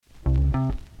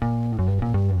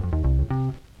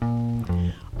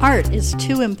Art is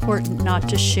too important not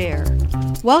to share.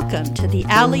 Welcome to the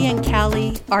Allie and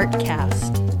Callie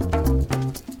Artcast.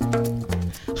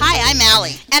 Hi, I'm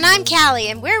Allie. And I'm Callie,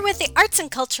 and we're with the Arts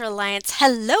and Culture Alliance.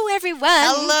 Hello, everyone.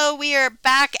 Hello, we are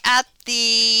back at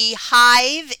the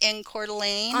Hive in Coeur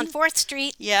d'Alene. On 4th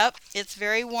Street. Yep, it's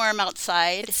very warm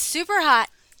outside. It's super hot.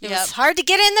 It Yep. was hard to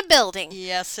get in the building.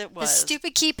 Yes, it was. The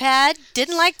stupid keypad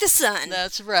didn't like the sun.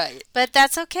 That's right. But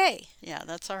that's okay. Yeah,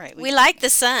 that's all right. We like the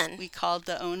sun. We called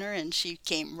the owner, and she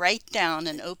came right down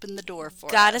and opened the door for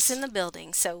us. Got us in the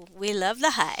building, so we love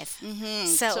the Hive. Mm-hmm.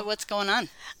 So what's going on?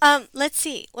 Let's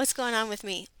see. What's going on with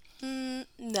me?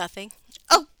 Nothing.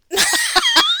 Oh.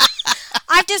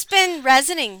 I've just been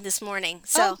resining this morning.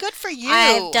 So good for you.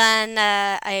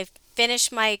 I've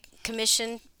finished my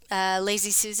commission,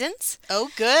 Lazy Susans. Oh,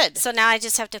 good. So now I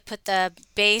just have to put the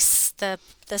base, the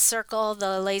circle,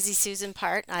 the Lazy Susan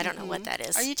part. I don't know what that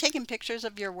is. Are you taking pictures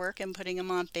of your work and putting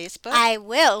them on Facebook? I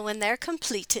will when they're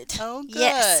completed. Oh, good.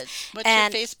 Yes. What's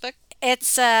And your Facebook?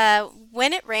 It's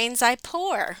When It Rains, I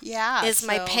Pour. Yeah. Is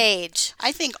my page.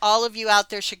 I think all of you out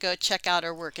there should go check out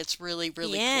her work. It's really,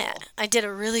 really cool. I did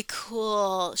a really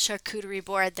cool charcuterie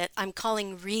board that I'm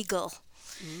calling Regal.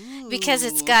 Ooh. Because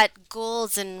it's got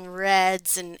golds and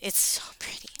reds, and it's so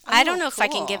pretty. I don't know if I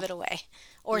can cool. give it away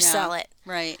or sell it.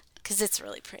 Right. Because it's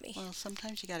really pretty. Well,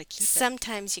 sometimes you got to keep it.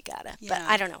 Sometimes you gotta, but Yeah.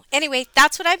 I don't know. Anyway,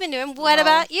 that's what I've been doing. What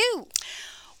about you?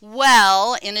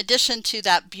 Well, in addition to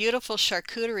that beautiful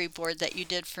charcuterie board that you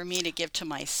did for me to give to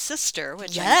my sister,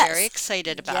 which I'm very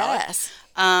excited about, Yes.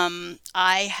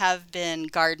 I have been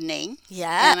gardening.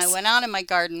 Yes. And I went out in my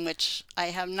garden, which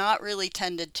I have not really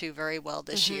tended to very well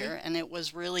this year, and it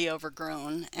was really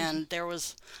overgrown. And there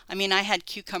was, I had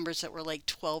cucumbers that were like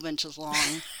 12 inches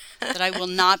long that I will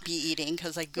not be eating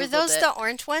because I Googled Were those it. the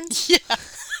orange ones? Yeah.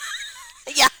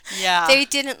 Yeah. Yeah. They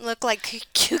didn't look like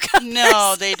cucumbers.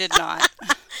 No, they did not.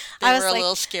 They I was were a like,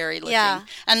 little scary looking. yeah.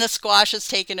 And the squash has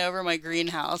taken over my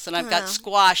greenhouse, and I've got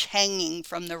squash hanging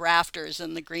from the rafters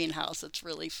in the greenhouse. It's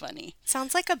really funny.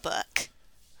 Sounds like a book.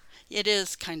 It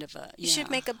is kind of a... You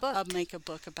should make a book. I'll make a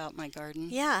book about my garden.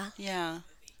 Yeah. Yeah.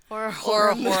 Or a Or horror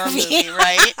a horror movie. movie,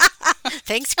 right?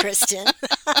 Thanks, Kristen.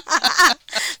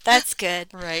 That's good.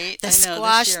 Right. The I know, this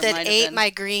squash year that might have ate been my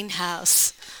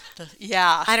greenhouse.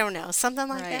 Yeah. I don't know. Something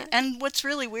like Right. that. And what's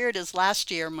really weird is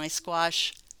last year my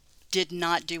squash did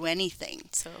not do anything.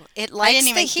 So it I likes didn't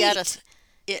the even heat.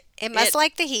 get It must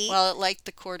like the heat. Well, it liked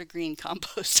the Coeur d'Alene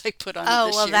compost I put on oh, it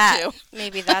this well, year, that. too.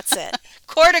 Maybe that's it.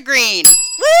 Coeur d'Alene.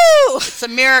 Woo! It's a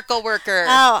miracle worker.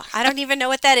 Oh, I don't even know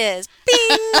what that is.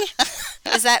 Bing!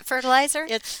 Is that fertilizer?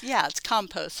 It's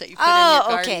compost that you put in your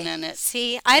garden, okay. and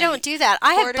See, I don't do that.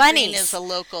 I have Coeur d'Alene bunnies. is a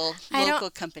local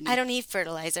company. I don't need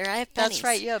fertilizer. I have bunnies. That's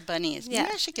right. You have bunnies. Yeah.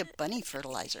 Maybe I should get bunny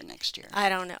fertilizer next year. I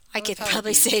don't know. I could probably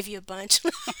probably be- save you a bunch.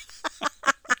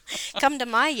 Come to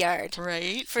my yard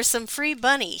Right. for some free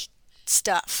bunny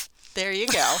stuff. There you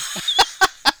go.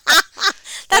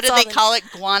 That's what do all they the- call it?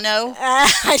 Guano?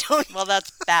 I don't. Well,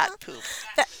 that's bat poop.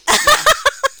 Yeah.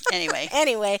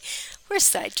 Anyway, We're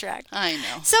sidetracked. I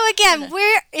know. So again,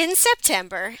 we're in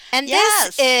September, and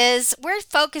we're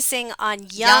focusing on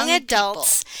young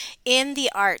adults in the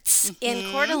arts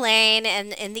in Coeur d'Alene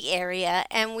and in the area.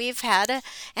 And we've had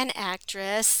an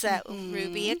actress,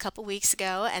 Ruby, a couple weeks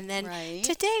ago, and then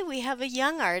today we have a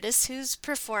young artist who's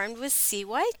performed with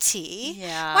CYT.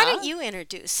 Yeah. Why don't you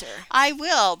introduce her? I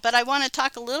will, but I want to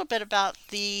talk a little bit about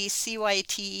the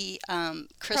CYT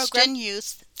Christian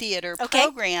Youth Theater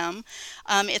program.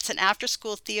 It's an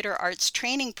after-school theater arts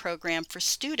training program for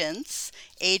students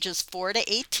ages 4 to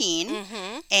 18,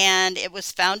 and it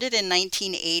was founded in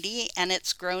 1980, and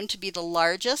it's grown to be the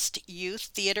largest youth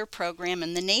theater program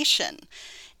in the nation.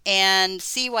 And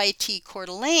CYT Coeur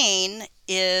d'Alene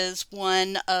is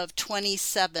one of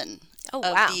 27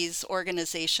 of these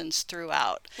organizations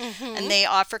throughout. And they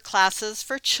offer classes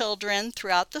for children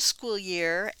throughout the school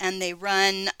year, and they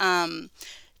run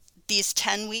these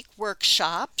 10-week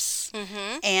workshops,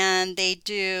 and they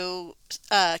do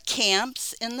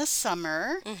camps in the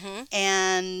summer,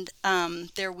 and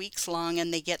they're weeks long,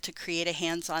 and they get to create a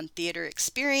hands-on theater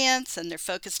experience, and they're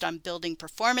focused on building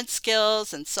performance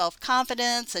skills and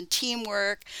self-confidence and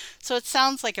teamwork. So it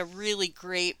sounds like a really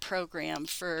great program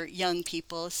for young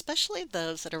people, especially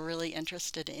those that are really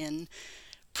interested in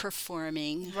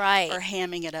performing or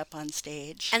hamming it up on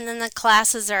stage. And then the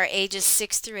classes are ages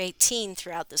 6 through 18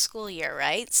 throughout the school year,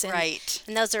 right? So,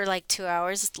 and those are like 2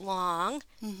 hours long,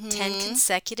 10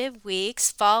 consecutive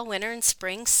weeks, fall, winter, and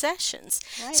spring sessions.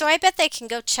 So I bet they can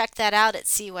go check that out at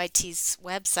CYT's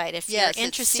website if you're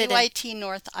interested. It's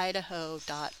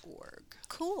CYTNorthIdaho.org.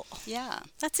 Cool. Yeah.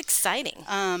 That's exciting.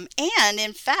 And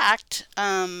in fact,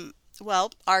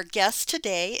 Well, our guest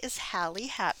today is Halle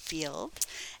Hatfield,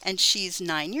 and she's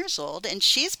 9 years old, and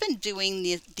she's been doing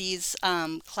these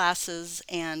classes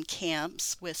and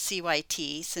camps with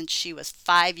CYT since she was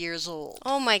 5 years old.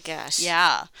 Oh my gosh.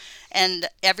 Yeah. And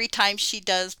every time she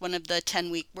does one of the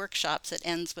 10-week workshops, it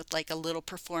ends with like a little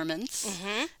performance.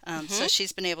 So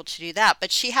she's been able to do that.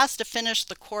 But she has to finish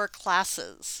the core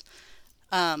classes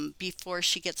before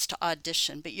she gets to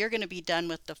audition. But you're going to be done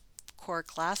with the core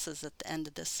classes at the end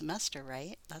of this semester,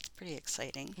 right? That's pretty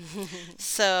exciting.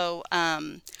 So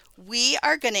we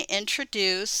are going to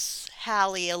introduce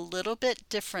Halle a little bit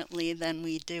differently than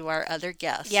we do our other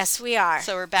guests. Yes, we are.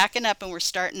 So we're backing up and we're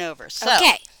starting over. So,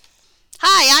 okay.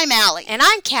 Hi, I'm Halle. And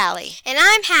I'm Callie. And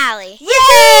I'm Halle.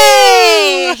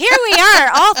 Yay! Here we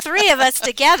are, all three of us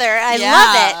together. I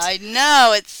love I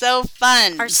know. It's so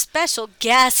fun. Our special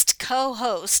guest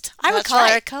co-host. I would call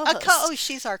her a co-host.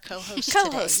 She's our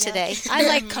co-host today. I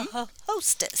like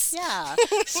co-hostess. Yeah.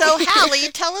 So, Halle,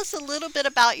 tell us a little bit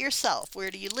about yourself. Where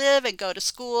do you live and go to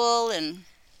school? And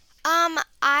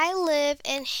I live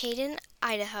in Hayden,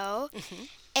 Idaho,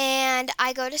 and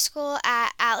I go to school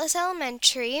at Atlas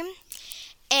Elementary.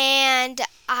 And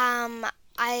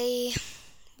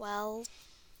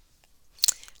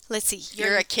let's see.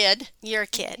 You're a kid? You're a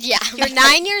kid. Yeah. You're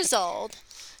 9 years old.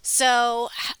 So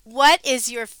what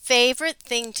is your favorite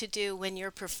thing to do when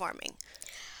you're performing?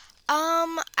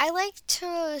 I like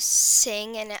to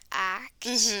sing and act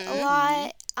a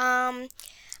lot.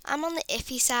 I'm on the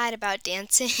iffy side about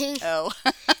dancing. Oh.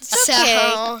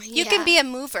 So, okay. You can be a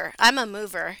mover. I'm a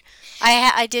mover.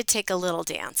 I did take a little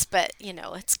dance, but,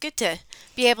 it's good to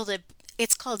be able to,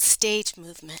 it's called stage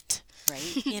movement.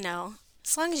 Right.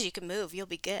 As long as you can move, you'll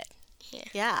be good.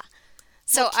 Yeah.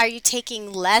 So are you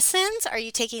taking lessons? Are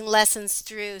you taking lessons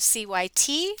through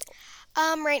CYT?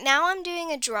 Right now I'm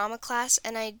doing a drama class,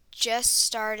 and I just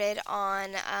started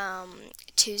on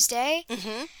Tuesday.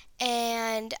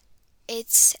 And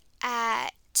it's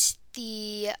at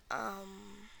the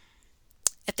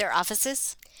At their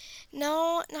offices?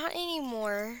 No, not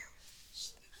anymore.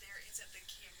 There is at the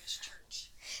Canvas Church.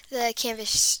 The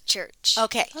Canvas Church.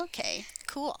 Okay.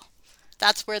 Cool.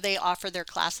 That's where they offer their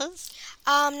classes?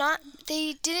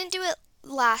 They didn't do it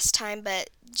last time, but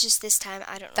just this time,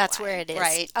 I don't know. That's why. where it is.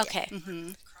 Right. Okay. The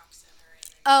Crop Center.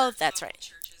 And Oh, that's right.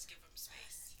 churches give them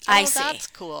space. I see. That's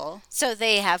cool. So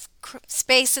they have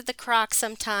space at the Croc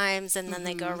sometimes, and then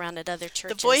they go around at other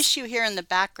churches. The voice you hear in the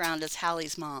background is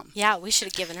Halle's mom. Yeah, we should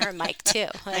have given her a mic too.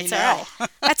 That's know. all right.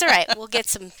 That's all right. We'll get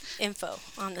some info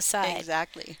on the side.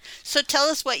 Exactly. So tell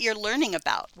us what you're learning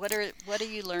about. What are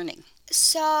you learning?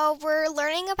 So we're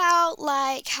learning about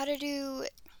like how to do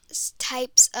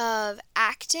types of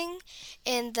acting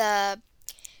in the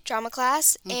drama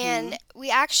class, and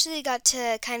we actually got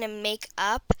to kind of make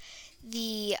up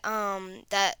the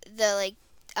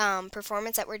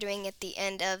performance that we're doing at the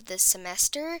end of the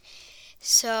semester.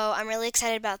 So I'm really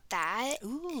excited about that.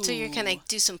 Ooh. So you're going to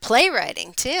do some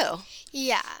playwriting too.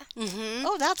 Yeah.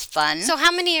 Oh, that's fun. So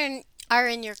how many are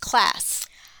in your class?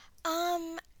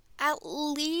 At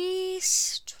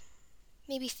least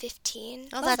maybe 15.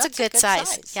 Oh, that's a good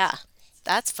size. Yeah,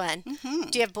 that's fun. Do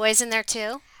you have boys in there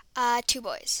too? 2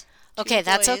 boys. Okay,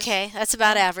 that's boys. okay. That's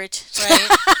about average. Right.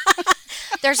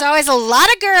 There's always a lot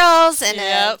of girls and a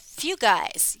Yep. few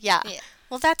guys. Yeah.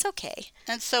 Well, that's okay.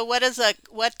 And so what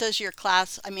does your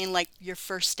class, like your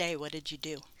first day, what did you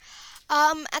do?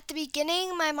 At the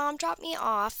beginning, my mom dropped me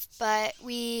off, but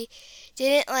we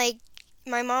didn't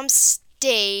my mom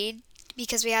stayed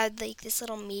because we had this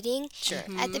little meeting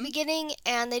at the beginning,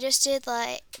 and they just did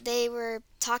they were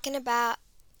talking about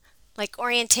Like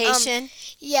orientation?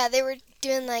 yeah, they were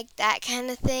doing that kind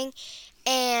of thing,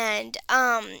 and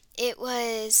it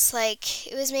was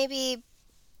maybe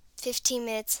 15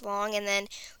 minutes long, and then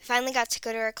we finally got to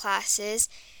go to our classes.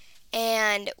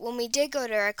 And when we did go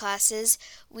to our classes,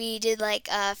 we did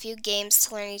a few games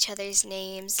to learn each other's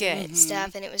names and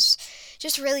stuff, and it was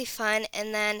just really fun.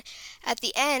 And then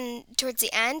towards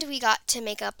the end, we got to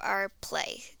make up our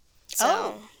play.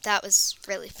 So that was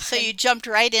really fun. So you jumped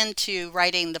right into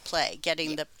writing the play,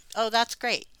 getting Oh, that's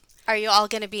great. Are you all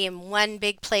going to be in one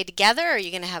big play together, or are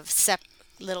you going to have separate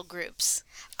little groups?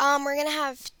 We're gonna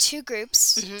have 2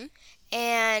 groups,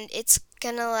 and it's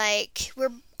gonna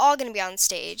we're all gonna be on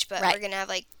stage, but we're gonna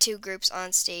have 2 groups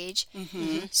on stage.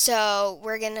 So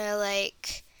we're gonna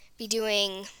be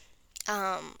doing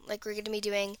a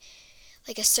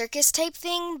circus type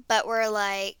thing, but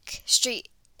we're street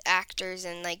actors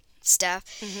and stuff.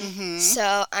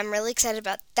 So I'm really excited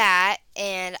about that,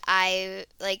 and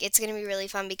it's gonna be really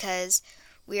fun because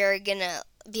we are gonna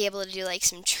be able to do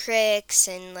some tricks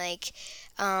and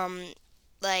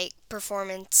like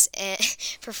performance and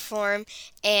perform,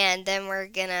 and then we're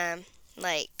gonna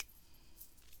like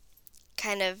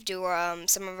kind of do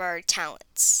some of our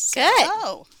talents. Good.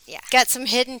 Oh, Yeah. Got some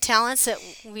hidden talents that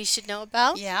we should know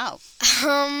about? yeah.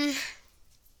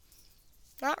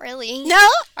 Not really. No?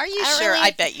 Are you I sure? really-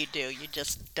 I bet you do. You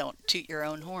just don't toot your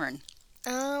own horn.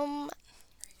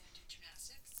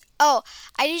 Oh,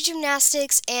 I do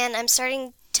gymnastics, and I'm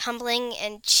starting tumbling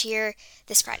and cheer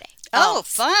this Friday Oh,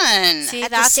 fun. See, at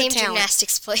the that's same a talent.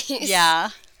 gymnastics place. Yeah.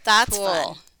 That's Cool.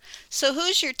 fun. So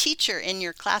who's your teacher in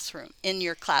your classroom, in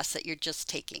your class that you're just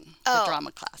taking, the Oh,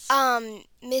 drama class?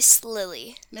 Miss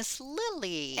Lily. Miss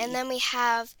Lily. And then we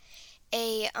have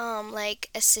a like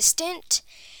assistant,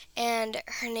 and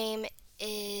her name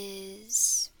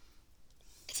is,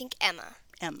 I think, Emma.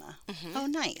 Emma. Oh,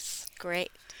 nice.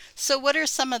 Great. So what are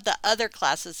some of the other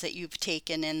classes that you've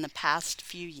taken in the past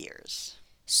few years?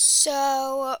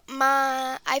 So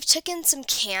I've taken some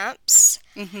camps.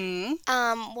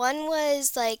 Mm-hmm. One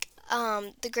was like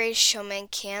the Greatest Showman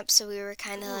camp, so we were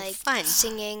kind of like fun.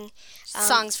 singing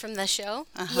Songs from the show?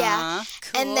 Uh-huh. Yeah.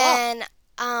 Cool. And then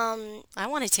I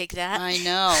want to take that. I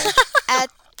know. at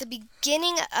the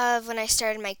beginning of when I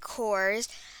started my chorus,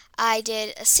 I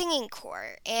did a singing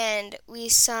corps, and we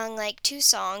sung like 2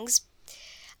 songs.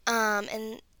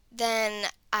 And then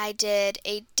I did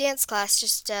a dance class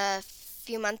just a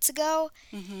few months ago,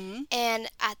 Mm-hmm. and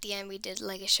at the end we did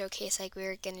like a showcase like we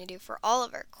were going to do for all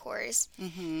of our corps.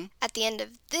 Mm-hmm. At the end of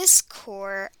this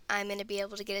corps, I'm going to be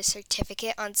able to get a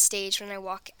certificate on stage when I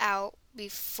walk out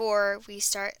before we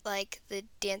start like the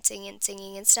dancing and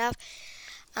singing and stuff.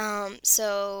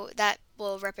 So that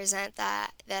will represent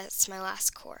that's my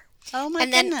last corps. Oh, my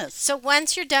And then, goodness. so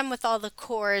once you're done with all the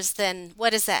cores, then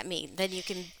what does that mean? Then you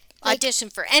can audition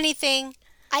for anything?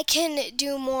 I can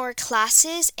do more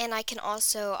classes, and I can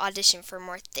also audition for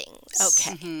more things.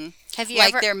 Okay. Mm-hmm. Have you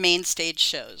Like ever... their main stage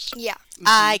shows. Yeah.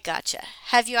 I gotcha.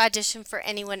 Have you auditioned for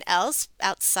anyone else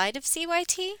outside of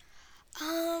CYT?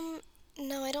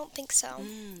 No, I don't think so.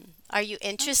 Are you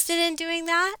interested in doing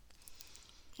that?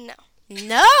 No.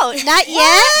 No, not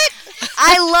yet.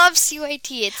 I love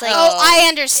CYT. It's like Oh, I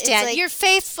understand. like- You're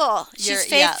faithful. You're- She's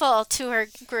yeah. faithful to her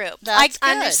group. That's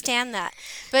I good. understand that.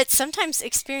 But sometimes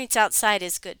experience outside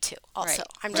is good too. Also, Right,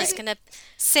 I'm just going to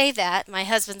say that my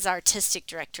husband's artistic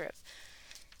director of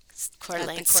Coeur At the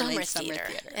d'Alene Coeur Summer d'Alene Summer Theater,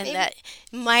 Theater. and that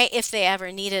might, if they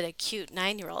ever needed a cute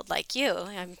 9-year-old like you,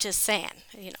 I'm just saying,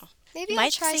 maybe I'll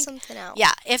might try think- something out.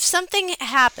 Yeah, if something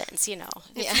happens, if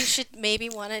Yeah. you should maybe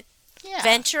want to Yeah.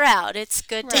 venture out, it's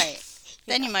good to. Right.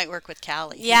 Then you might work with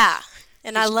Callie. Yeah,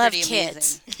 and I who's love pretty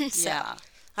kids. amazing. So, Yeah.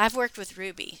 I've worked with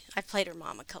Ruby. I played her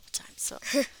mom a couple times.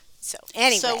 So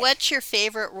anyway. So what's your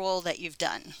favorite role that you've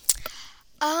done?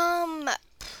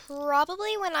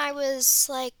 Probably when I was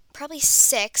like probably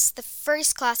 6, the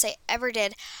first class I ever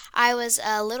did, I was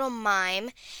a little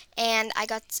mime, and I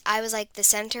was like the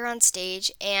center on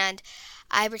stage, and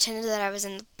I pretended that I was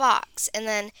in the box, and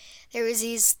then there was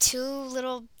these 2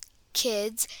 little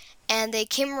kids, and they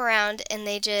came around, and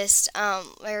they just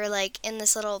we were like in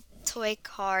this little toy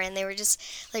car, and they were just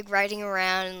like riding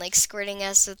around and like squirting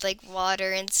us with like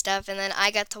water and stuff, and then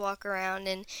I got to walk around,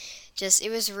 and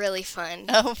it was really fun.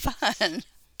 Oh, fun.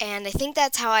 And I think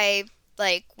that's how I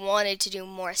like wanted to do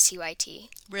more CYT.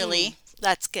 Really?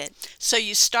 That's good. So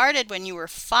you started when you were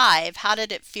 5. How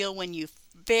did it feel when you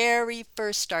very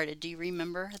first started? Do you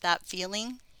remember that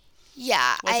feeling?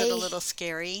 Yeah, Was it a little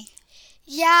scary?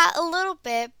 Yeah, a little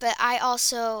bit, but I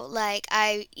also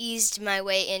I eased my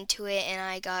way into it, and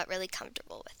I got really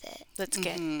comfortable with it. That's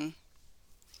good. Mm-hmm.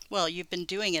 Well, you've been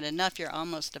doing it enough. You're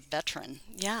almost a veteran.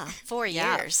 Yeah, 4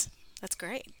 Yeah. years. That's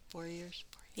great. 4 years.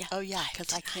 Yeah. Oh, yeah,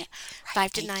 because I can't.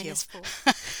 5 to thank 9 you. is 4.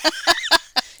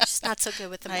 She's not so good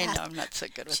with the I math. know, I'm not so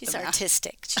good with She's the math.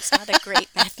 artistic. She's not a great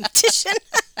mathematician.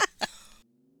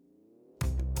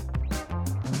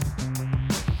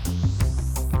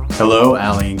 Hello,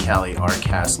 Allie and Callie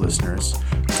Artcast listeners.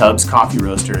 Tubbs Coffee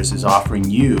Roasters is offering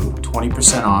you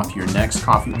 20% off your next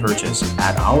coffee purchase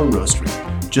at our roastery.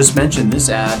 Just mention this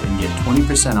ad and get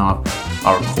 20% off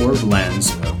our core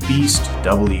blends of Beast,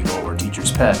 Double Eagle, or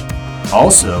Teacher's Pet.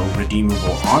 Also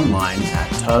redeemable online at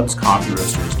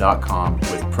tubbscoffeeroasters.com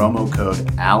with promo code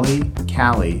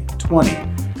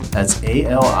AllieCallie20. That's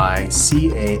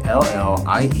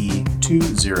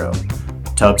ALICALLIE20.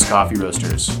 Tubbs Coffee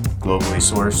Roasters, globally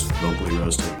sourced, locally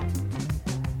roasted.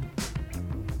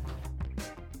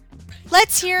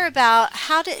 Let's hear about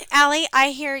Allie, I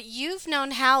hear you've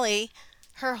known Halle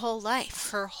her whole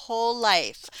life. Her whole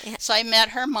life. Yeah. So I met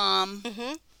her mom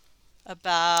Mm-hmm.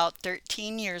 about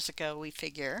 13 years ago, we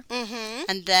figure. Mm-hmm.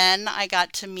 And then I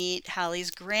got to meet Hallie's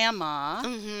grandma.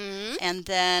 Mm-hmm. And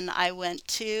then I went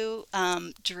to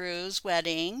Drew's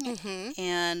wedding. Mm-hmm.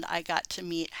 And I got to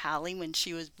meet Halle when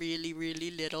she was really,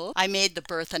 really little. I made the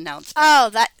birth announcement.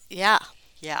 Oh, yeah.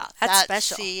 Yeah. That's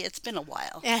special. See, it's been a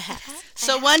while. Yeah.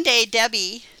 So one day,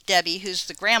 Debbie, who's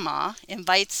the grandma,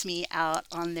 invites me out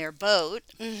on their boat.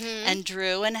 Mm-hmm. And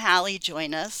Drew and Halle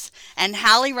join us. And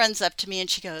Halle runs up to me and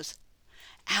she goes,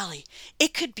 Allie,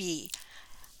 it could be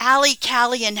Allie,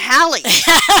 Callie, and Halle.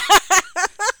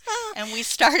 And we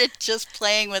started just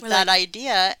playing with that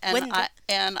idea.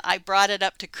 And I brought it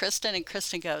up to Kristen, and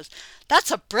Kristen goes,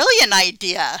 that's a brilliant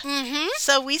idea. Mm-hmm.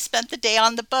 So we spent the day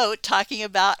on the boat talking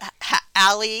about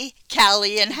Allie,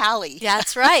 Callie, and Halle.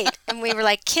 That's right. And we were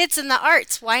like, kids in the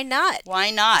arts, why not? Why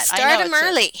not? Start them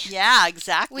early. Yeah,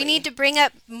 exactly. We need to bring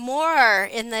up more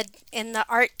in the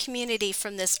art community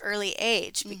from this early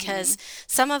age, because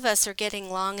some of us are getting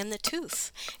long in the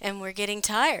tooth and we're getting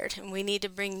tired, and we need to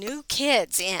bring new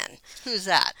kids in. Who's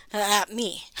that?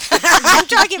 Me. I'm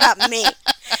talking about me,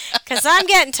 because I'm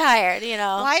getting tired, you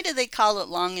know. Why do they call it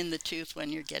long in the tooth when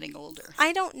you're getting older?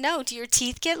 I don't know. Do your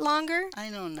teeth get longer? I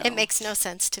don't know. It makes no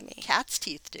sense to me. Cats'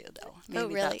 teeth do, though. Maybe Oh,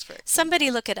 really? That's where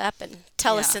Somebody look it up and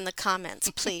tell us Yeah. in the comments,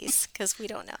 please, because we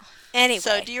don't know. Anyway.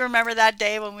 So do you remember that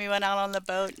day when we went out on the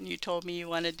boat and you told me you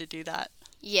wanted to do that?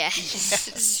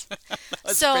 Yes.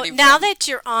 So pretty now fun. that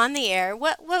you're on the air,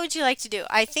 what would you like to do?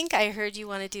 I think I heard you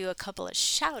want to do a couple of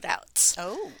shout outs.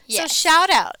 Oh. Yes. So shout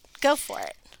out. Go for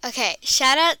it. Okay,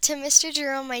 shout out to Mr.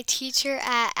 Jerome, my teacher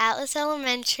at Atlas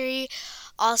Elementary.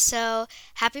 Also,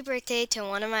 happy birthday to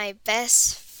one of my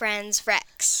best friends,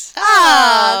 Rex.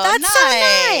 Oh, that's so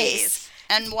nice.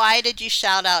 And why did you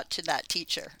shout out to that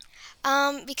teacher?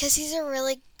 Because he's a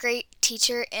really great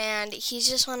teacher, and he's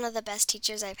just one of the best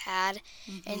teachers I've had,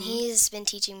 and he's been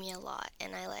teaching me a lot,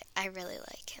 and I really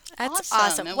like him. That's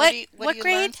awesome. And What do you learn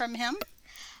grade? from him?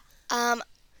 Two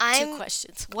I'm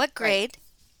questions. What grade?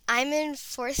 I'm in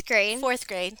 4th grade. Fourth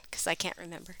grade, because I can't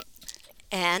remember.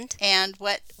 And? And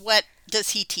what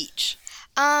does he teach?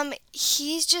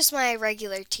 He's just my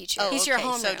regular teacher. Oh, He's your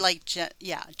okay. So homeroom. like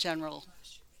general.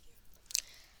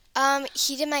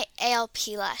 He did my ALP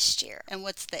last year, And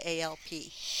what's the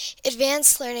ALP?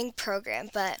 Advanced Learning Program.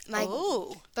 But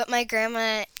Oh. my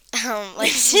grandma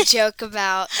likes to joke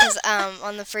about, because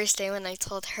on the first day when I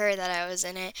told her that I was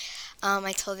in it,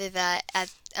 I told her that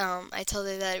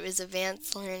it was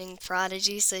Advanced Learning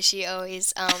Prodigy. So she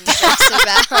always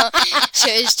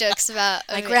jokes about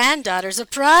My granddaughter's a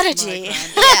prodigy.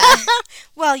 Yeah.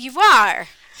 Well, you are.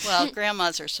 Well,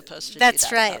 grandmas are supposed to That's do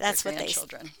that right. about That's their what they s-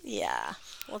 grandchildren. Yeah.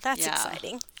 Well, that's Yeah.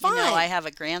 exciting. You Fun. know, I have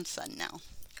a grandson now.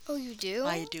 Oh, you do?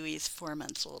 I do. He's 4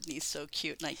 months old, and he's so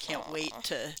cute, and I can't wait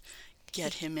to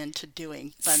get him into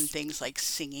doing fun things like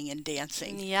singing and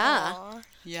dancing. Yeah. Aw.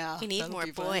 Yeah, We need that'll more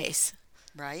be fun. boys.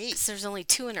 Right. 'Cause there's only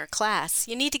 2 in our class.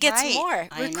 You need to get Right. some more.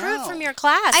 I Recruit know. from your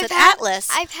class at had, Atlas.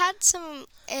 I've had some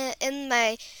in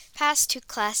my past 2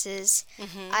 classes.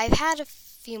 Mhm. I've had a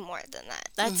few more than that.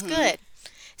 That's good.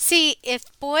 See, if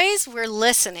boys were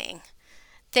listening,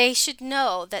 they should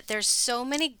know that there's so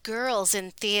many girls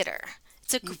in theater.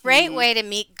 It's a great way to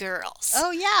meet girls.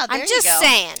 Oh yeah, there I'm just you go.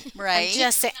 saying. Right. I'm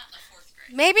just saying.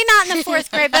 Maybe not in the 4th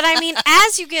grade, but I mean,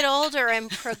 as you get older and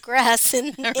progress,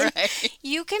 Right.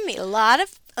 you can meet a lot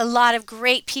of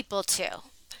great people too.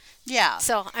 Yeah.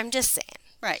 So I'm just saying,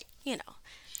 Right. you know.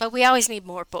 But we always need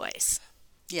more boys.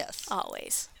 Yes.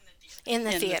 Always. In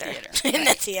the In the theater. theater, In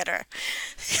the theater.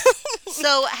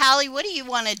 So, Halle, what do you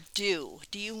want to do?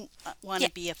 Do you want to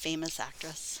Yeah. be a famous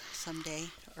actress someday?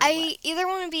 Or I what? either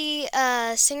want to be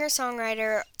a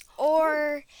singer-songwriter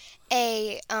or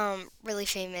a really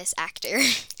famous actor.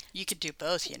 You could do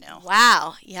both, you know.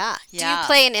 Wow. Yeah. Do Yeah. you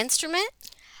play an instrument?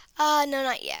 No,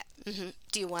 not yet.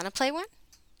 Do you want to play one?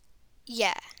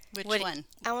 Yeah, Which What- one?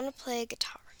 I want to play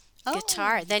guitar. Oh,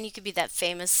 Guitar. Then you could be that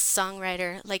famous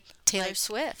songwriter like Taylor Like-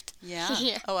 Swift. Yeah.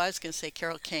 Yeah. Oh, I was going to say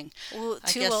Carole King. Ooh, I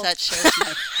too guess old. that shows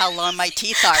how long my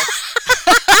teeth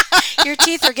are. Your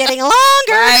teeth are getting longer.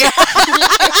 Right?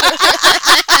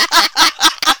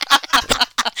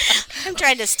 I'm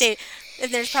trying to stay.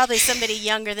 And there's probably somebody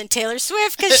younger than Taylor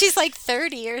Swift because she's like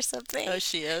 30 or something. Oh,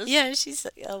 she is? Yeah, she's.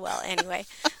 Oh well. Anyway,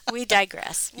 we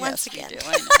digress once Yes, we again. do.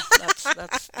 I know.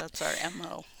 That's our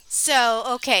MO. So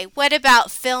okay, what about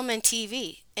film and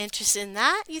TV? Interest in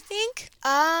that? You think?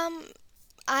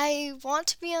 I want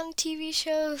to be on TV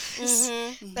shows,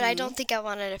 Mm-hmm. but I don't think I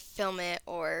wanted to film it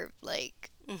or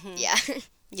yeah.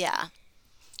 Yeah.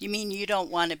 You mean you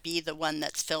don't want to be the one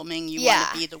that's filming? You Yeah.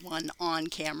 want to be the one on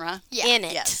camera? Yeah. In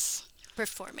it. Yes.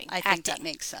 Performing. I think acting. that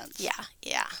makes sense. Yeah.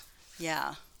 Yeah.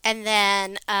 Yeah. And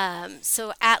then,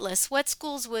 so Atlas, what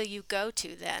schools will you go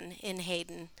to then in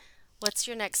Hayden? What's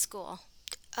your next school?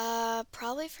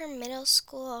 Probably for middle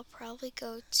school, I'll probably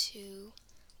go to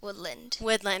Woodland.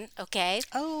 Woodland, okay.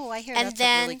 Oh, I hear And that's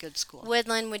then a really good school.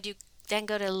 Woodland, would you then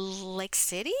go to Lake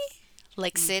City?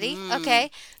 Lake City,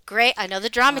 okay. Great. I know the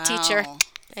drama teacher. Wow.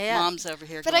 Yeah. Mom's over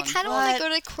here But going, I kind of want to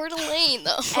go to Coeur d'Alene,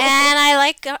 though. And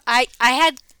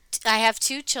I have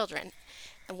two children.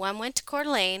 And one went to Coeur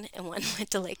d'Alene and one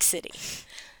went to Lake City.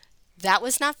 That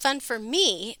was not fun for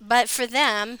me, but for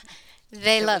them,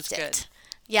 they loved was it. good.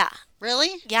 Yeah.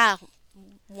 Really? Yeah.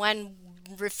 One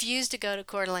refused to go to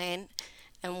Coeur d'Alene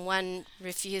and one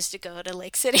refused to go to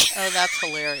Lake City. Oh, that's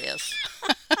hilarious.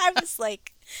 I was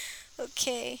like,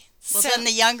 okay. Well, So- then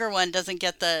the younger one doesn't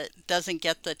get the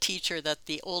teacher that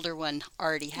the older one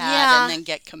already had, Yeah. and then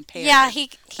get compared. Yeah, he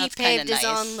That's paved kinda his nice.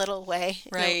 own little way,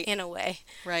 Right. in a way.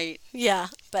 Right. Yeah,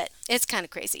 but it's kind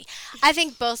of crazy. I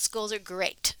think both schools are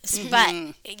great, but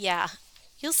yeah,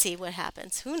 you'll see what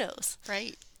happens. Who knows?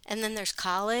 Right. And then there's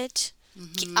college.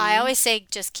 I always say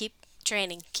just keep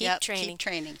training, keep Yep, training. Keep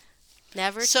training.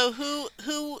 Never. So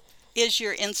who is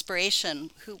your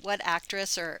inspiration? What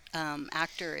actress or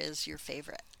actor is your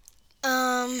favorite?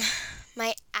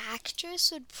 My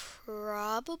actress would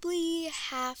probably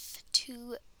have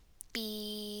to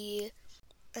be.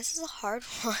 This is a hard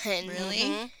one.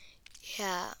 Really?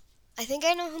 Yeah. I think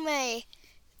I know who my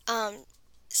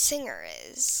singer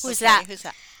is. Who's Okay, that? Who's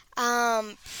that?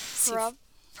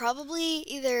 Probably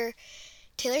either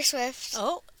Taylor Swift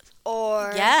Oh,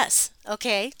 or yes.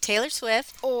 Okay, Taylor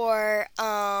Swift. or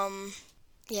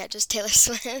yeah, just Taylor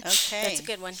Swift. Okay. That's a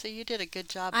good one. So you did a good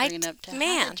job I- bringing up. How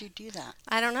man. did you do that?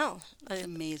 I don't know.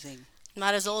 Amazing.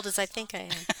 Not as old as I think I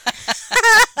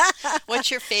am. What's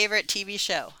your favorite TV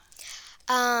show?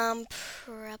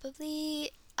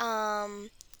 Probably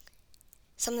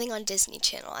something on Disney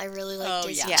Channel. I really like Oh,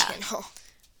 Disney yeah. Channel.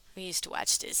 We used to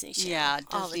watch Disney Channel Yeah,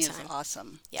 all the Disney is time.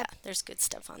 awesome. Yeah, there's good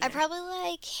stuff on I there. probably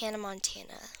like Hannah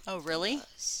Montana. Oh, really?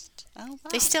 Most. Oh, wow.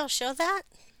 They still show that?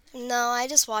 No, I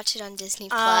just watch it on Disney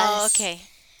Plus. Oh, okay.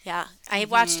 Yeah, I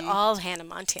watched all Hannah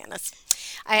Montana's.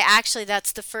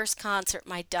 That's the first concert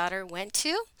my daughter went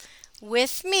to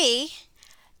with me.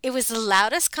 It was the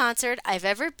loudest concert I've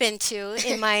ever been to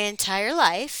in my entire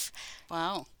life.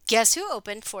 Wow. Guess who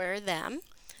opened for them?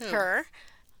 Who? Her.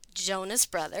 Jonas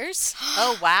Brothers.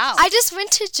 Oh, wow. I just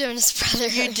went to Jonas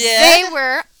Brothers. You did? They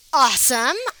were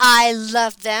awesome. I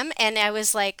loved them. And I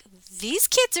was like, these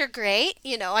kids are great.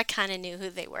 You know, I kind of knew who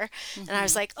they were. And I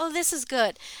was like, oh, this is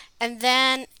good. And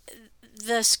then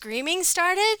the screaming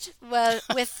started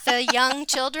with the young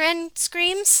children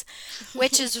screams,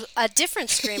 which is a different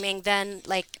screaming than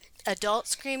like adult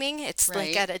screaming. It's like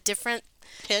Right. at a different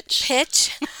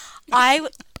Pitch.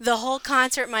 the whole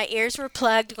concert, my ears were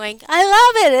plugged going, I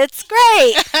love it. It's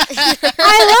great.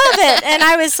 I love it. And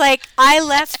I was like, I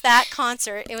left that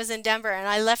concert. It was in Denver and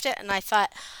I left it and I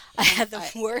thought I had the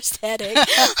worst headache.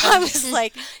 I was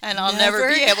like, And I'll never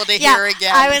be able to yeah, hear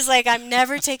again. I was like, I'm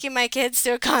never taking my kids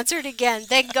to a concert again.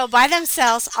 They can go by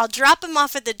themselves. I'll drop them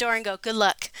off at the door and go, good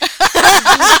luck.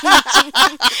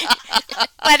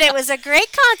 But it was a great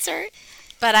concert.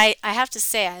 But I have to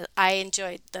say, I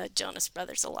enjoyed the Jonas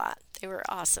Brothers a lot. They were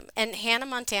awesome. And Hannah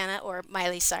Montana, or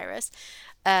Miley Cyrus,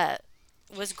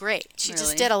 was great. She just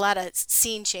Really? did a lot of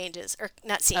scene changes, or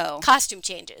not scene, Oh. costume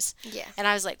changes. Yeah. And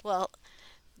I was like, well,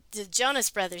 the Jonas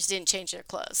Brothers didn't change their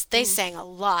clothes. They sang a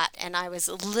lot, and I was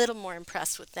a little more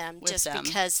impressed with them With them.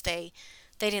 because they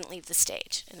didn't leave the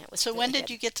stage, and it was. So really when did good.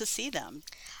 you get to see them?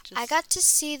 I got to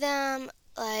see them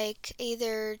like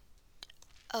either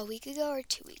a week ago or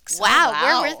 2 weeks. Wow,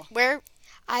 Wow. where?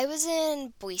 I was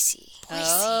in Boise.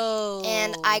 Oh.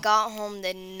 And I got home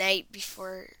the night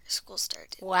before school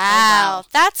started. Wow, wow.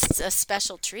 that's a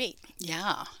special treat.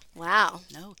 Yeah. Wow,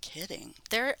 No kidding.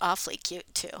 they're awfully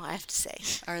cute too. I have to say,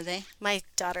 Are they? my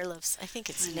daughter loves. I think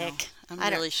it's I know. Nick. I'm I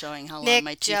don't- really showing how long Nick,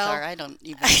 my teeth Joe. are. I don't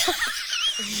even.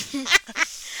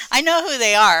 I know who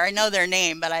they are. I know their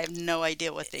name, but I have no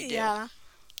idea what they do. Yeah,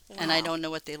 And I Wow. don't know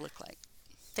what they look like.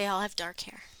 They all have dark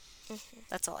hair.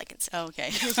 That's all I can say. Oh,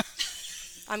 okay.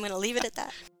 I'm going to leave it at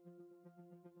that.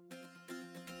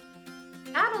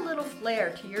 Add a little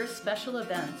flair to your special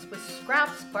events with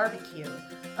Scraps Barbecue,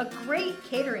 a great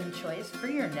catering choice for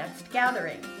your next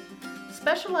gathering.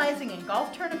 Specializing in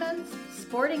golf tournaments,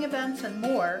 sporting events, and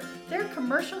more, their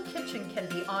commercial kitchen can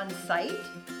be on site,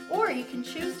 or you can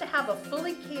choose to have a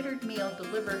fully catered meal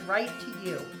delivered right to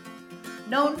you.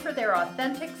 Known for their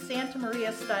authentic Santa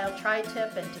Maria style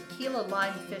tri-tip and tequila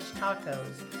lime fish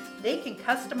tacos, they can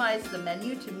customize the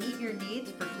menu to meet your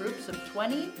needs for groups of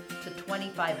 20 to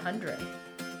 2,500.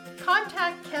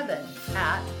 Contact Kevin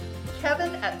at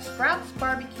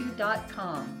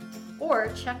kevin@scrapsbarbecue.com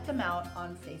or check them out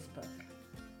on Facebook.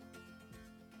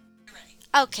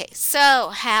 Okay, so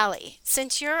Halle,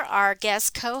 since you're our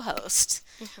guest co-host,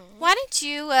 why don't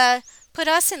you put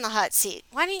us in the hot seat?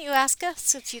 Why don't you ask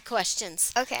us a few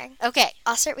questions? Okay. Okay.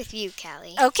 I'll start with you,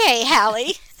 Callie. Okay,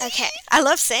 Halle. Okay. I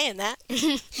love saying that.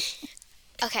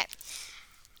 Okay.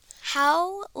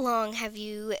 How long have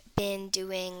you been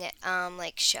doing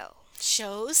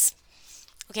Shows?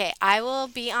 Okay, I will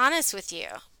be honest with you.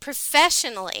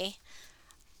 Professionally,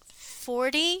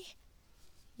 40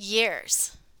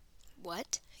 years.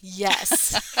 What?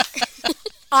 Yes.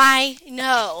 I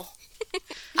know.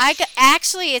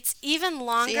 Actually, it's even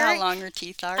longer. See how long her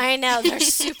teeth are? I know, they're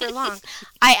super long.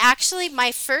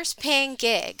 My first paying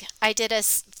gig, I did a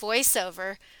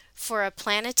voiceover for a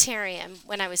planetarium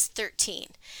when I was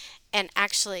 13. And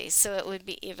actually, so it would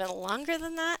be even longer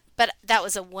than that. But that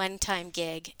was a one-time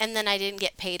gig. And then I didn't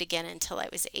get paid again until I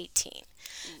was 18.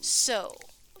 So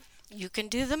you can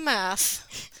do the math.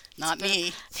 Not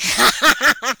me.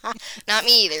 Not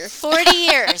me either. 40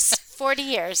 years. 40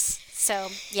 years. So,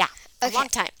 yeah, a long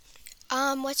time.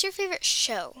 What's your favorite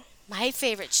show? My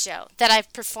favorite show that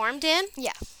I've performed in?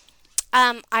 Yeah.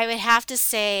 I would have to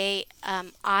say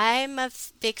I'm a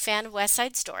big fan of West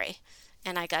Side Story.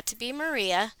 And I got to be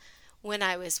Maria when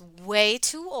I was way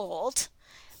too old,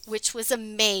 which was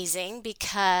amazing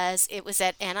because it was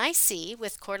at NIC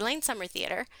with Coeur d'Alene Summer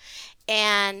Theater.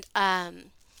 And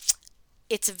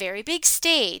it's a very big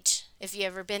stage. If you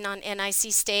ever been on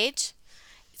NIC stage,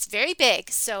 it's very big.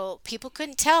 So people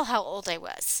couldn't tell how old I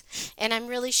was. And I'm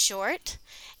really short.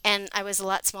 And I was a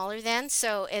lot smaller then.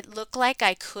 So it looked like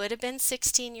I could have been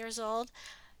 16 years old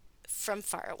from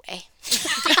far away.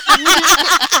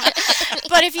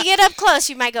 But if you get up close,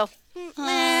 you might go,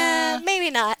 maybe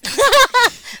not.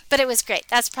 But it was great.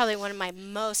 That's probably one of my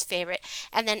most favorite.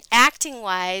 And then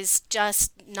acting-wise,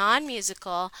 just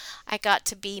non-musical, I got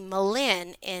to be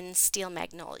Malin in Steel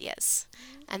Magnolias.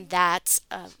 And that's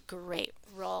a great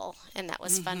role, and that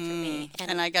was fun for me.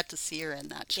 And I got to see her in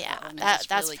that show. Yeah, and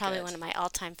that's really probably good. one of my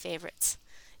all-time favorites.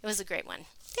 It was a great one.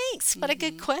 Thanks. What a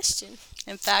good question.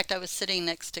 In fact, I was sitting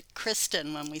next to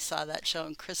Kristen when we saw that show,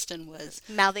 and Kristen was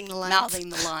Mouthing the lines. mouthing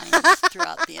the lines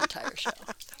throughout the entire show.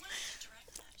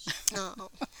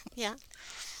 Oh, yeah.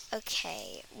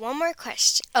 Okay, one more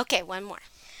question. Okay, one more.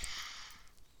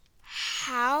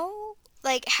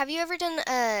 Have you ever done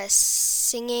a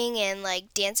singing and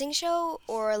dancing show,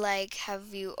 or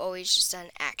have you always just done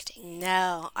acting?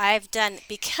 No,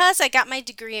 because I got my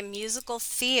degree in musical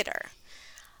theater.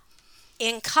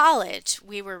 In college,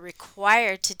 we were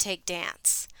required to take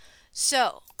dance.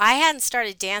 So I hadn't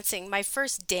started dancing. My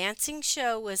first dancing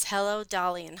show was Hello,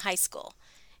 Dolly in high school.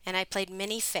 And I played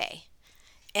Minnie Faye,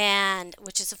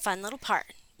 which is a fun little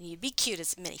part. You'd be cute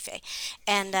as Minnie Faye.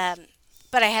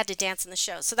 But I had to dance in the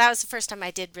show. So that was the first time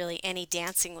I did really any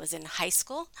dancing was in high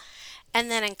school. And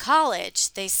then in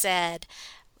college, they said,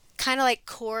 kind of like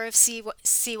core of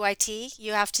CYT,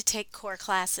 you have to take core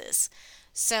classes.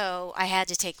 So I had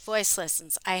to take voice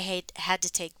lessons. I had to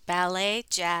take ballet,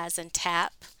 jazz, and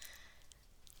tap,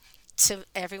 to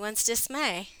everyone's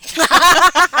dismay.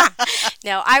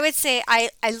 No, I would say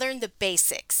I learned the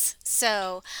basics.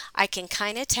 So I can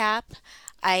kind of tap.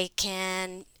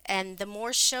 And the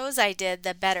more shows I did,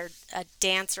 the better a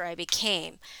dancer I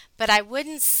became. But I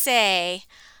wouldn't say,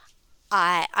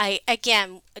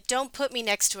 again, don't put me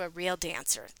next to a real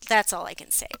dancer. That's all I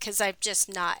can say, because I'm just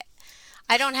not.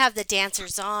 I don't have the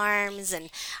dancer's arms, and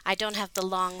I don't have the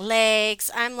long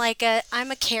legs. I'm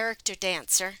a character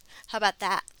dancer. How about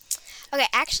that? Okay,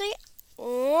 actually,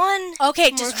 one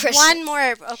Okay, more just question. one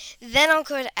more. Then I'll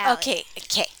go to Allie.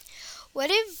 Okay. What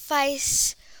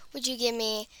advice would you give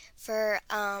me for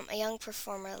a young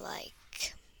performer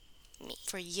like me?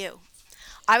 For you,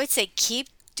 I would say keep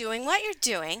doing what you're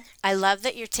doing. I love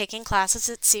that you're taking classes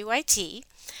at CYT.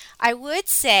 I would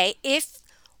say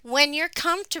when you're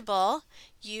comfortable,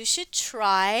 you should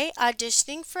try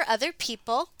auditioning for other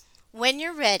people when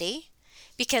you're ready,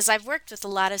 because I've worked with a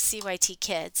lot of CYT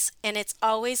kids, and it's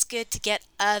always good to get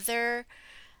other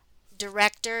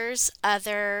directors,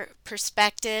 other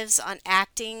perspectives on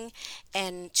acting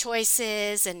and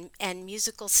choices and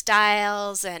musical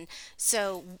styles. And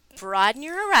so broaden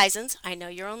your horizons. I know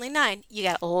you're only 9. You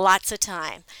got lots of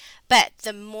time. But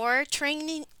the more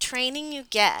training you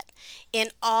get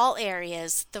in all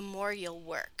areas, the more you'll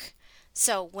work.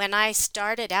 So when I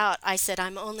started out, I said,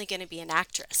 I'm only going to be an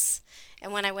actress.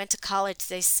 And when I went to college,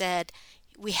 they said,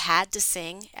 we had to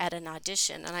sing at an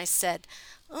audition. And I said,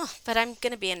 oh, but I'm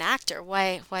going to be an actor.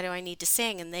 Why do I need to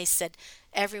sing? And they said,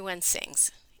 everyone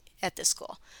sings. at the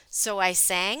school. So I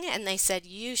sang, and they said,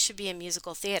 you should be in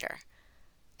musical theater.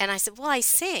 And I said, well, I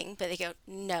sing. But they go,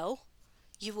 no,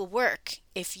 you will work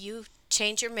if you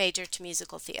change your major to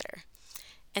musical theater.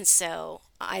 And so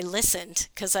I listened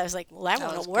because I was like, well, I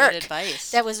want to work. Good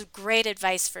advice. That was great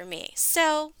advice for me.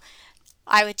 So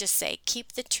I would just say,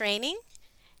 keep the training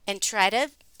and try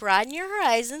to broaden your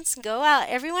horizons. Go out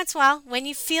every once in a while. When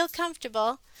you feel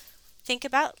comfortable, think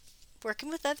about working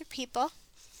with other people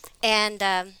and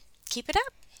keep it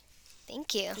up.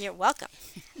 Thank you. You're welcome.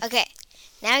 Okay,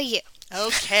 now you.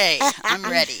 Okay, I'm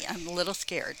ready. I'm a little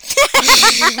scared.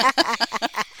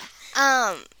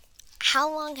 How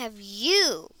long have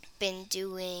you been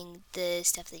doing the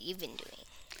stuff that you've been doing?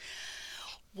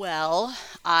 Well,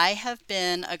 I have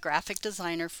been a graphic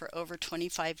designer for over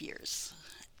 25 years,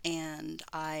 and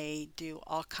I do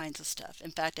all kinds of stuff.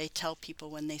 In fact, I tell people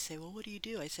when they say, well, what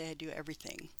do? I say I do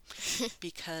everything,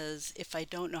 because if I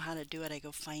don't know how to do it, I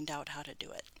go find out how to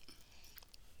do it.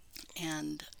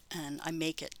 And I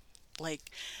make it.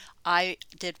 Like, I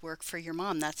did work for your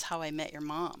mom. That's how I met your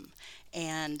mom.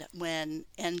 And when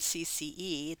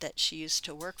NCCE, that she used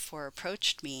to work for,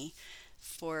 approached me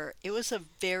it was a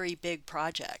very big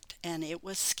project, and it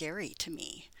was scary to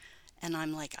me. And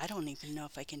I'm like, I don't even know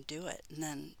if I can do it. And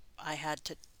then I had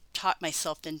to talk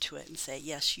myself into it and say,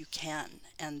 yes, you can.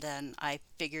 And then I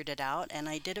figured it out, and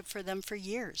I did it for them for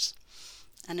years.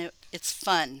 And it's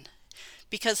fun,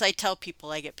 because I tell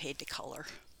people I get paid to color.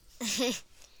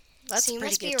 That's so you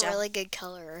must be a really good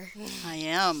colorer. I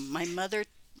am. My mother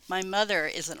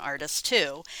is an artist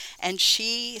too, and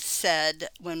she said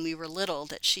when we were little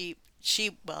that she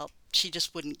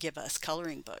just wouldn't give us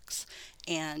coloring books,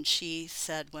 and she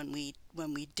said when we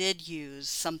did use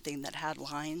something that had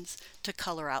lines, to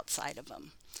color outside of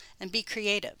them and be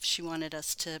creative. She wanted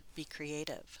us to be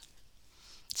creative,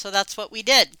 so that's what we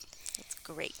did. That's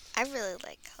great. I really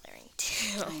like coloring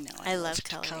too. I know. I love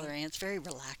coloring. It's very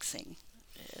relaxing.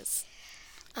 It is.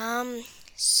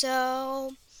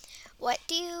 So what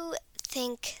do you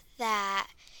think that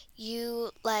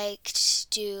you like to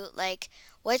do? Like,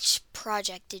 which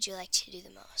project did you like to do the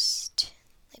most?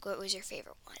 Like, what was your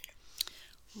favorite one?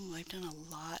 Ooh, I've done a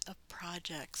lot of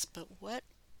projects, but what,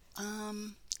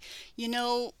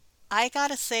 I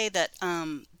gotta say that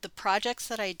the projects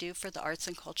that I do for the Arts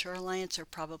and Culture Alliance are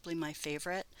probably my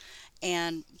favorite,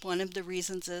 and one of the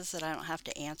reasons is that I don't have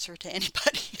to answer to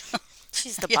anybody.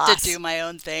 She's the I boss. get to do my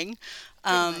own thing.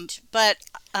 But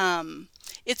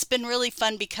it's been really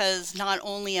fun, because not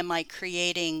only am I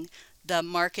creating the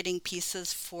marketing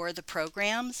pieces for the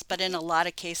programs, but in a lot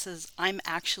of cases, I'm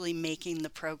actually making the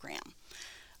program.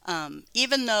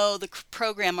 Even though the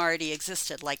program already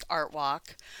existed, like Art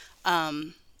Walk,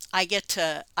 I get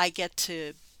to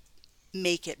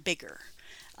make it bigger.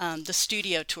 The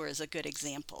studio tour is a good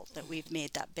example that we've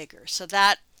made that bigger. So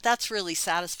that's really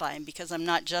satisfying, because I'm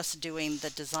not just doing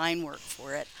the design work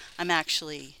for it. I'm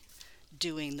actually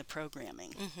doing the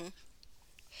programming. Mm-hmm.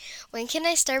 When can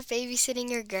I start babysitting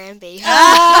your grandbaby?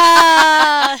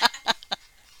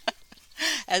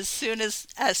 As soon as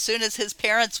his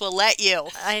parents will let you.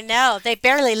 I know. They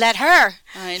barely let her.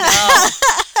 I know.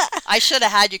 I should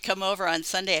have had you come over on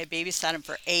Sunday. I babysat him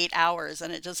for 8 hours,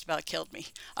 and it just about killed me.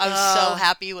 I was so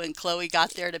happy when Chloe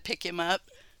got there to pick him up,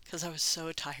 because I was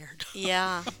so tired.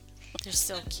 Yeah. They're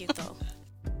so cute, though.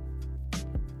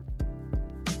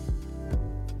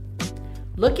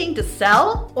 Looking to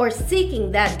sell? Or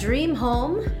seeking that dream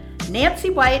home? Nancy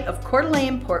White of Coeur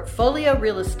d'Alene Portfolio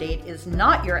Real Estate is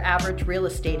not your average real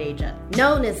estate agent.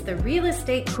 Known as the real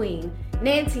estate queen,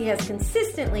 Nancy has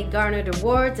consistently garnered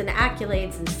awards and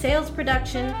accolades in sales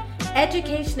production,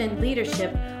 education, and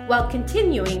leadership while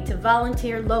continuing to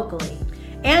volunteer locally.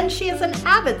 And she is an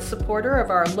avid supporter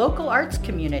of our local arts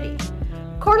community.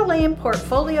 Coeur d'Alene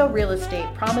Portfolio Real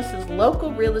Estate promises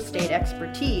local real estate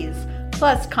expertise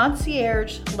plus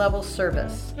concierge-level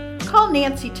service. Call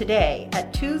Nancy today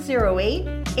at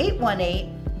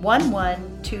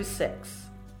 208-818-1126.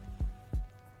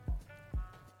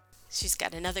 She's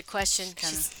got another question.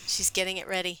 She's getting it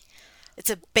ready. It's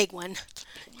a big one.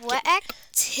 What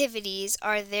activities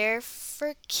are there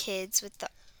for kids with the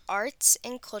Arts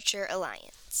and Culture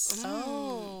Alliance?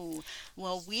 Oh,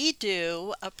 well, we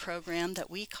do a program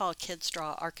that we call Kids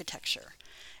Draw Architecture.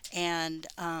 And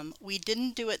we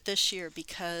didn't do it this year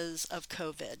because of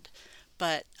COVID.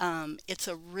 But it's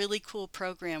a really cool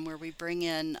program where we bring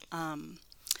in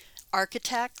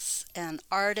architects and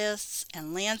artists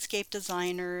and landscape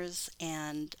designers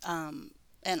and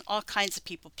all kinds of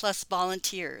people, plus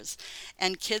volunteers.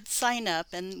 And kids sign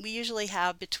up, and we usually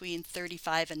have between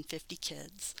 35 and 50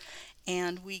 kids.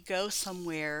 And we go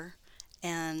somewhere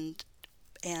and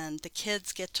and the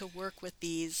kids get to work with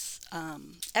these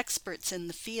experts in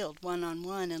the field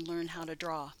one-on-one and learn how to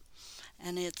draw.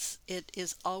 And it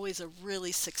is always a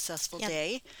really successful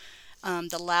day.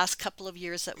 The last couple of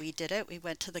years that we did it, we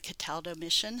went to the Cataldo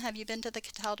Mission. Have you been to the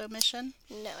Cataldo Mission?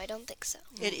 No, I don't think so.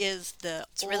 It is the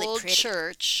really old pretty.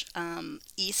 church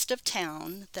east of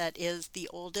town that is the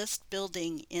oldest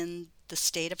building in the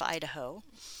state of Idaho.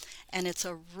 And it's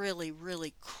a really,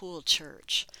 really cool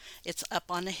church. It's up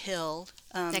on a hill.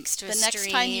 Next to a the next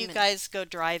time you stream. guys go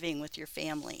driving with your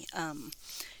family,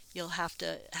 you'll have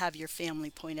to have your family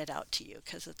point it out to you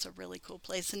because it's a really cool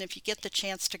place. And if you get the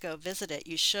chance to go visit it,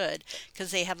 you should,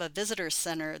 because they have a visitor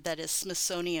center that is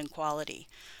Smithsonian quality.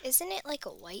 Isn't it like a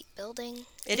white building?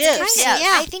 It is, yes.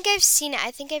 Yeah. I think I've seen it.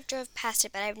 I think I've drove past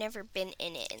it, but I've never been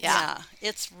in it. Yeah,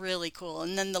 it's really cool.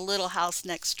 And then the little house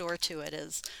next door to it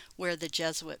is where the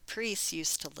Jesuit priests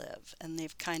used to live. And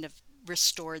they've kind of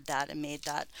restored that and made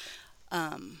that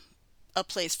a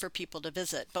place for people to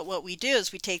visit. But what we do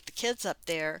is we take the kids up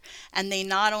there and they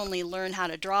not only learn how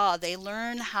to draw, they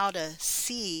learn how to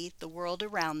see the world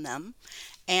around them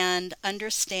and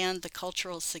understand the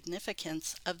cultural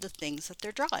significance of the things that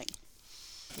they're drawing.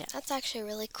 That's actually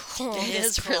really cool. It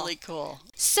is really cool.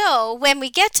 So when we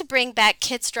get to bring back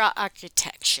Kids Draw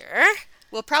Architecture,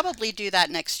 We'll probably do that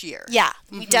next year. yeah,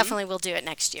 we definitely will do it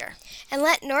next year. And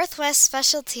let Northwest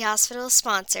Specialty Hospital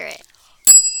sponsor it.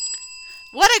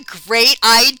 What a great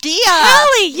idea!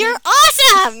 Halle, you're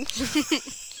awesome!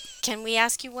 Can we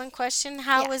ask you one question?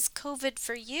 How was COVID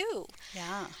for you?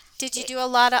 Yeah. Did you do a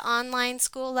lot of online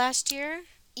school last year?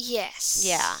 Yes.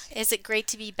 Yeah. Is it great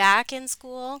to be back in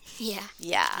school? Yeah.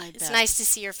 Yeah. I It's bet. nice to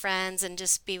see your friends and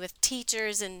just be with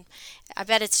teachers, and I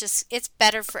bet it's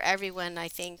better for everyone, I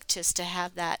think, just to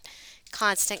have that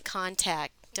constant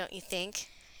contact, don't you think?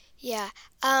 Yeah.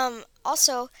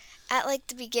 Also, at like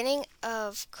the beginning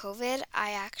of COVID,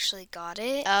 I actually got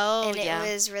it. Oh, and yeah.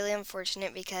 it was really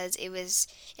unfortunate because it was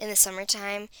in the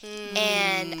summertime,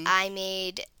 and I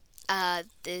made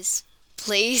this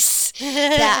place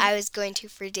that I was going to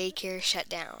for daycare shut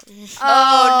down.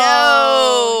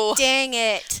 Oh, no! Dang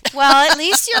it! Well, at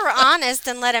least you were honest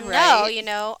and let him know. Right. You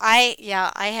know, I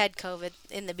had COVID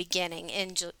in the beginning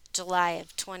in July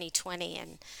of 2020,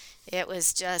 and it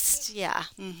was just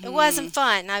it wasn't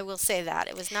fun. I will say that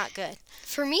it was not good.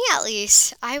 For me, at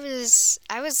least, I was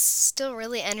still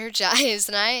really energized,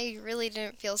 and I really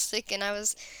didn't feel sick, and I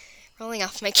was rolling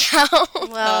off my couch.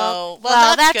 Well,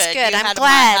 that's that's good. You I'm had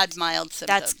glad. had mild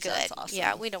symptoms. That's good. That's awesome.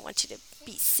 Yeah, we don't want you to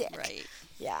be sick. Right.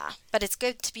 Yeah, but it's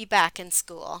good to be back in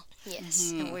school.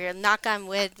 Yes. And we're, knock on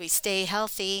wood, we stay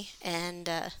healthy, and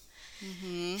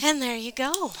and there you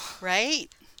go. Right.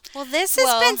 Well, this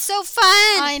has been so fun.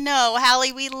 I know,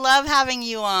 Halle. We love having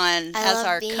you on I as love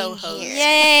our being co-host. here.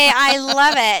 Yay, I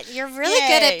love it. You're really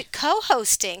good Yay. at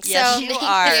co-hosting. Yes, so you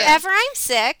are. if ever I'm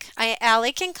sick,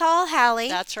 Allie can call Halle.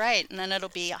 That's right. And then it'll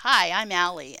be, "Hi, I'm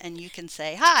Allie," and you can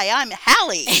say, "Hi, I'm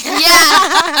Halle."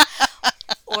 Yeah.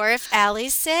 Or if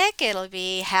Allie's sick, it'll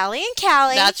be Halle and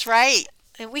Callie. That's right.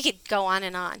 And we could go on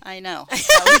and on. I know.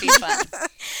 That would be fun.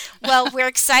 Well, we're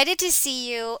excited to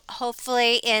see you,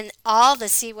 hopefully, in all the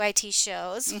CYT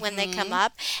shows when they come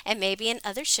up, and maybe in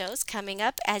other shows coming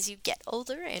up as you get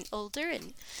older and older,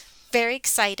 and very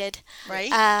excited.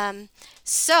 Right?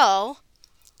 So,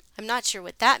 I'm not sure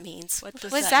what that means. What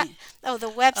does What's that mean? Oh, the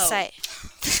website.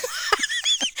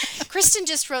 Kristen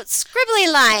just wrote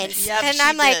scribbly lines, Yep, and she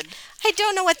I'm like, did. I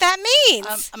don't know what that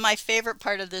means. My favorite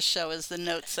part of this show is the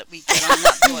notes that we get on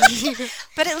that board.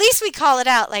 But at least we call it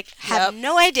out. Like, have Yep.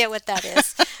 no idea what that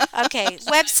is. Okay,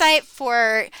 website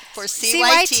for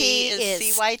CYT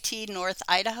is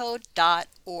cytnorthidaho.org.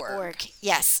 org.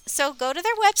 Yes. So go to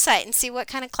their website and see what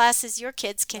kind of classes your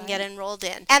kids can get enrolled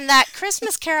in. And that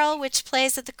Christmas Carol, which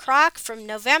plays at the Croc from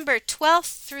November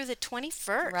 12th through the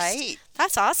 21st. Right.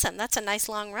 That's awesome. That's a nice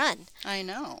long run. I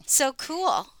know. So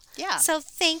cool. Yeah. So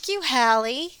thank you,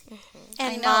 Halle,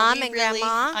 and I know, Mom we and really-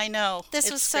 Grandma. I know. This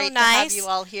It's was so great to have nice. you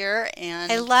all here. And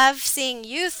I love seeing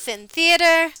youth in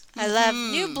theater. I love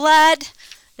new blood. It's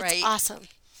Right. awesome.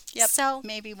 Yep. So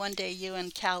maybe one day you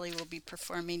and Callie will be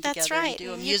performing That's together right. and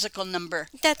do a You- musical number.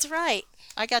 that's right.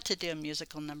 I got to do a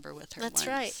musical number with her That's once.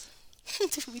 right.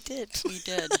 We did. We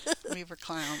did. We were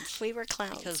clowns. We were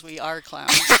clowns. Because we are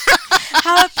clowns.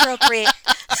 How appropriate.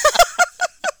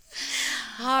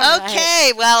 All right.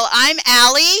 Okay, well, I'm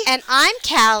Allie. And I'm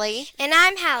Callie. And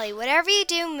I'm Halle. Whatever you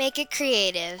do, make it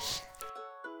creative.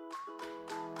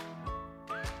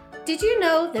 Did you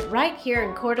know that right here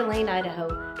in Coeur d'Alene,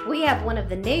 Idaho, we have one of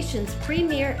the nation's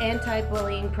premier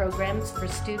anti-bullying programs for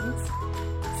students?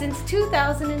 Since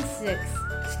 2006,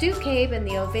 Stu Cabe and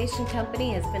the Ovation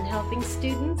Company has been helping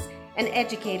students and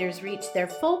educators reach their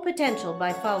full potential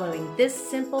by following this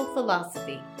simple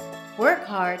philosophy: work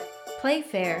hard, play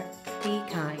fair, be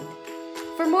kind.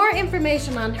 For more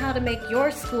information on how to make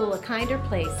your school a kinder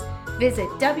place, visit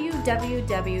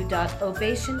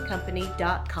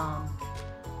www.ovationcompany.com.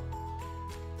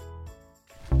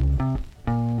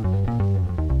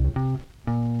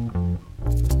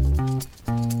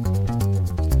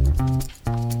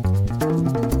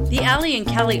 The Halle and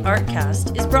Callie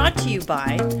Artcast is brought to you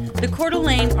by the Coeur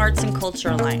d'Alene Arts and Culture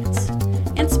Alliance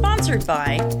and sponsored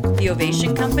by the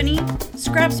Ovation Company,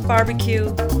 Scraps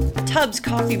Barbecue, Tubbs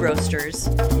Coffee Roasters,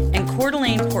 and Coeur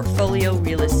d'Alene Portfolio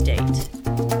Real Estate.